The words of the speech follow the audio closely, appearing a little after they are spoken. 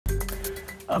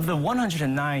Of the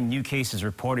 109 new cases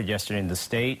reported yesterday in the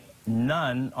state,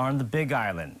 none are on the Big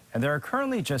Island, and there are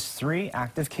currently just 3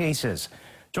 active cases.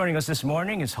 Joining us this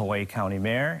morning is Hawaii County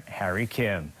Mayor Harry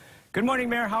Kim. Good morning,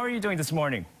 Mayor. How are you doing this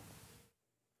morning?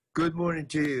 Good morning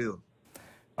to you.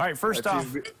 All right, first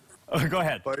off, go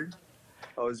ahead. Pardon?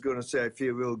 I was going to say I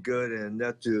feel real good, and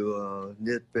not to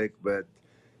nitpick, but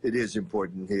it is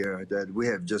important here that we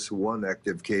have just 1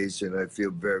 active case, and I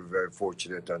feel very, very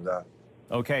fortunate on that.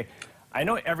 Okay. I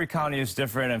know every county is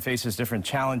different and faces different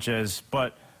challenges,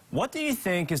 but what do you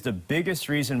think is the biggest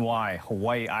reason why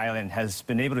Hawaii Island has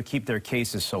been able to keep their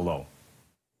cases so low?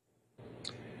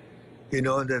 You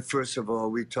know, that first of all,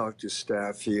 we talk to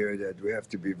staff here that we have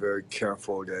to be very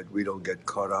careful that we don't get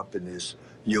caught up in this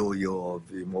yo-yo of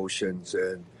emotions,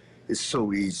 and it's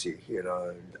so easy, you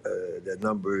know, the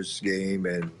numbers game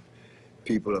and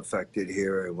people affected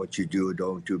here, and what you do or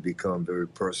don't do become very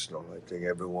personal. I think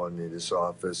everyone in this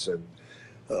office and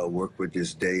work with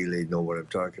this daily know what I'm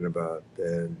talking about,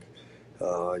 and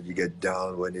you get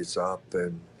down when it's up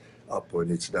and up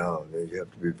when it's down, and you have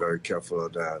to be very careful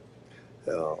of that.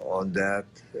 On that,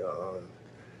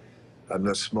 I'm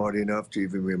not smart enough to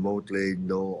even remotely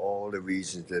know all the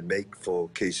reasons that make for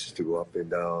cases to go up and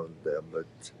down, but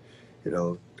you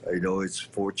know, I know it's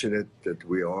fortunate that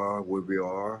we are where we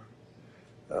are.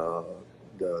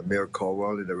 The Mayor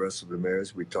Caldwell and the rest of the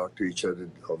mayors, we talk to each other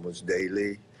almost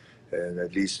daily and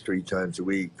at least 3 times a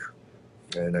week.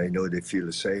 And I know they feel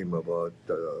the same about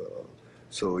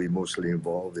so emotionally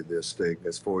involved in this thing.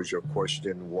 As far as your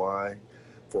question, why?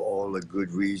 For all the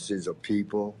good reasons of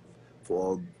people, for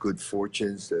all good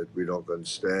fortunes that we don't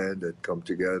understand that come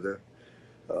together.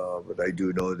 But I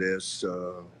do know this,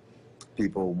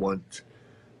 people want,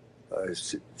 I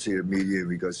see the media in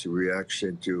regards to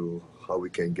reaction to how we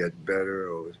can get better.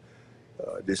 Or,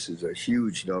 this is a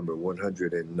huge number,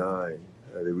 109.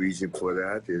 The reason for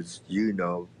that is, you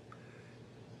know,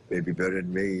 maybe better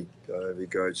than me, in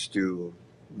regards to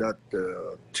not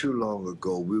too long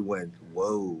ago, we went,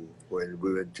 whoa, when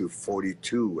we went to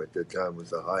 42 at the time was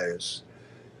the highest.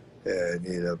 And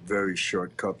in a very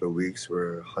short couple of weeks,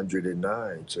 we're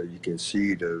 109. So you can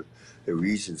see the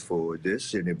reasons for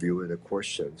this interview and the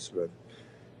questions. But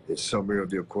in summary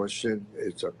of your question,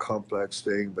 it's a complex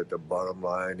thing, but the bottom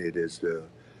line, it is the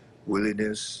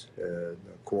willingness and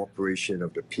cooperation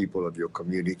of the people of your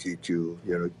community to,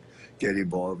 you know, get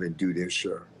involved and do their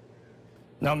share.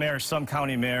 Now, Mayor, some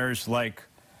county mayors like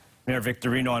Mayor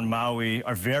Victorino on Maui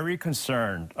are very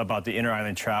concerned about the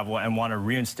inter-island travel and want to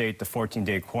reinstate the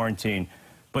 14-day quarantine.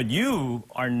 But you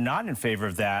are not in favor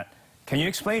of that. Can you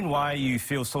explain why you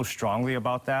feel so strongly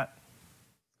about that?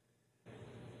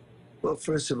 Well,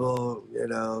 first of all, you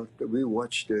know, we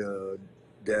watch the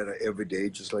data every day,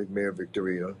 just like Mayor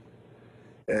Victorino.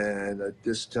 And at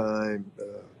this time,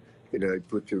 you know, I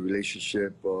put the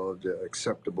relationship of the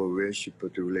acceptable risk, you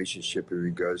put the relationship in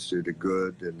regards to the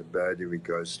good and the bad in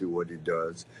regards to what it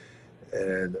does.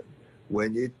 And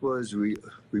when it was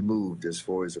removed as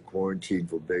far as the quarantine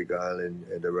for Big Island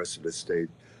and the rest of the state,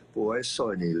 boy, I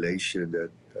saw an elation that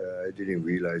I didn't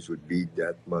realize would be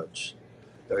that much.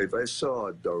 Now, if I saw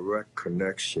a direct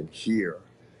connection here,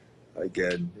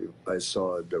 again, if I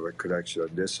saw a direct connection on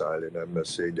this island, I'm not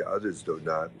saying the others do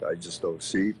not, I just don't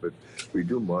see it, but we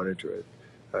do monitor it.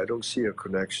 I don't see a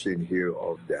connection here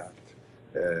of that.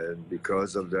 And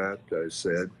because of that, I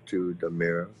said to the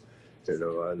mayor, you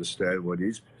know, I understand what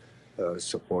he's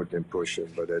supporting and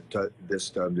pushing, but at this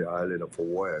time, the island of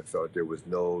Hawaii, I felt there was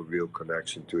no real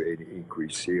connection to any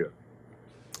increase here.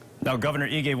 Now, Governor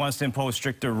Ige wants to impose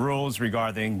stricter rules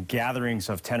regarding gatherings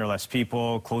of 10 or less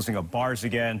people, closing of bars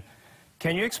again.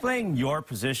 Can you explain your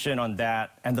position on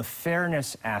that and the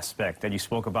fairness aspect that you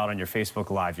spoke about on your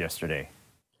Facebook Live yesterday?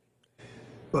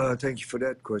 Well, thank you for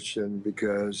that question,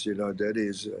 because, you know, that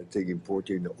is, I think,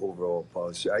 important in the overall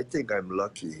policy. I think I'm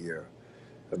lucky here.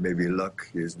 Maybe luck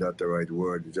is not the right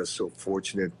word. Just so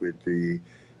fortunate with the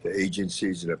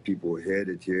agencies and the people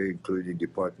headed here, including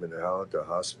Department of Health, the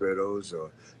hospitals,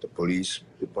 or the police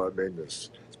department,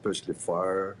 especially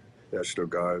fire, National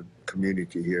Guard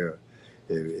community here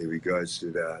in regards to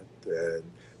that. And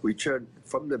we tried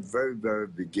from the very, very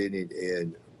beginning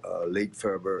in late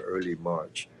February, early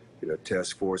March, you know,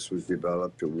 task force was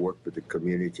developed to work with the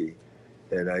community.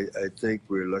 And I think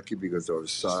we're lucky because of our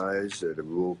size and the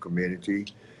rural community.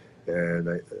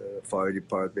 And fire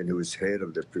department, who is head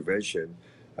of the prevention,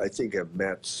 I think have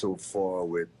met so far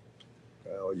with,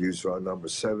 I'll use round number,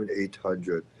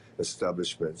 700-800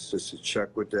 establishments, just to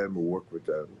check with them, work with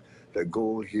them. The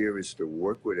goal here is to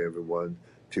work with everyone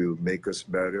to make us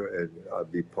better, and I'll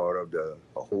be part of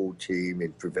a whole team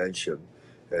in prevention.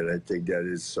 And I think that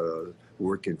is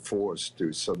working force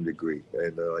to some degree.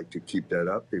 And I like to keep that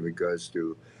up in regards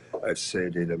to, I've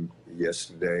said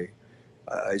yesterday,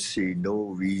 I see no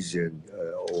reason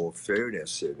or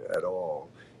fairness in at all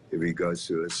in regards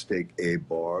to, let's take a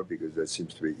bar, because that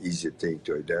seems to be an easy thing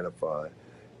to identify.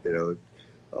 You know,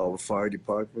 our fire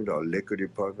department, our liquor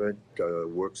department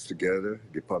works together,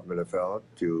 Department of Health,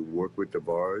 to work with the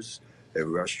bars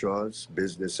and restaurants,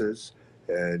 businesses,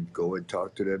 and go and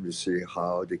talk to them to see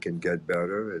how they can get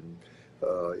better. And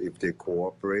if they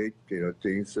cooperate,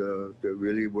 things that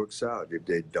really works out. If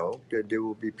they don't, then they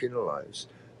will be penalized.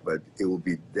 But it will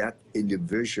be that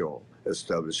individual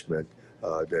establishment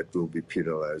that will be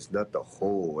penalized, not the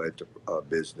whole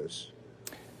business.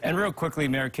 And real quickly,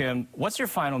 Mayor Kim, what's your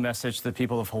final message to the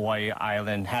people of Hawaii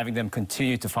Island, having them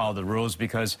continue to follow the rules,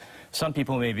 because some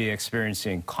people may be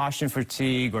experiencing caution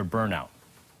fatigue or burnout?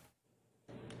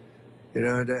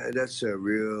 That's a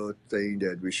real thing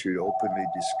that we should openly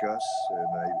discuss, and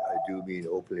I do mean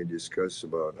openly discuss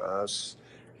about us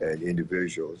and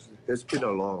individuals. It's been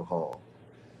a long haul,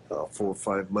 4 or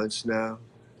 5 months now,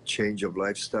 change of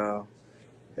lifestyle,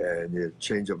 and a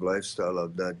change of lifestyle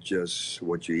of not just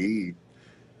what you eat,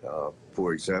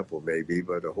 for example, maybe,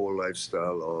 but a whole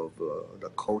lifestyle of the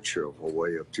culture of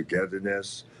Hawaii, of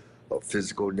togetherness, of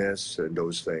physicalness, and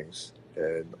those things.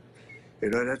 And,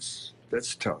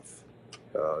 that's tough.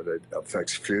 That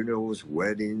affects funerals,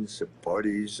 weddings,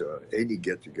 parties, any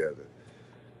get-together.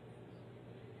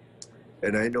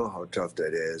 And I know how tough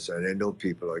that is, and I know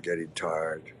people are getting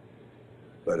tired.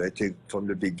 But I think from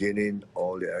the beginning,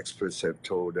 all the experts have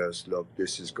told us, look,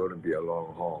 this is going to be a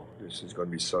long haul. This is going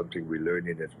to be something we're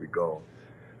learning as we go.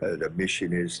 The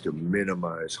mission is to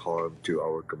minimize harm to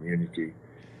our community.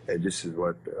 And this is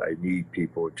what I need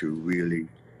people to really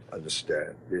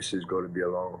understand. This is going to be a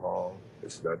long haul.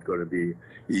 It's not going to be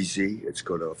easy. It's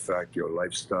going to affect your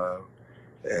lifestyle.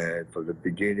 And from the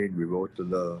beginning, we wrote the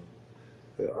law.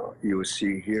 You will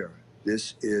see here,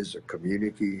 this is a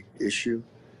community issue.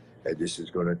 And this is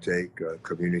going to take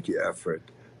community effort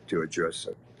to address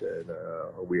it.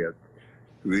 And we are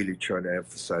really trying to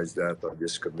emphasize that on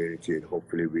this community, and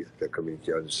hopefully the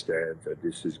community understands that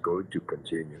this is going to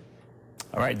continue.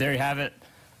 All right, there you have it.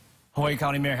 Hawaii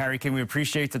County Mayor Harry Kim, we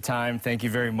appreciate the time. Thank you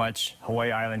very much.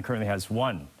 Hawaii Island currently has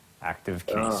 1 active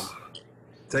case.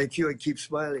 Thank you, and keep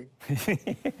smiling.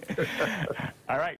 All right.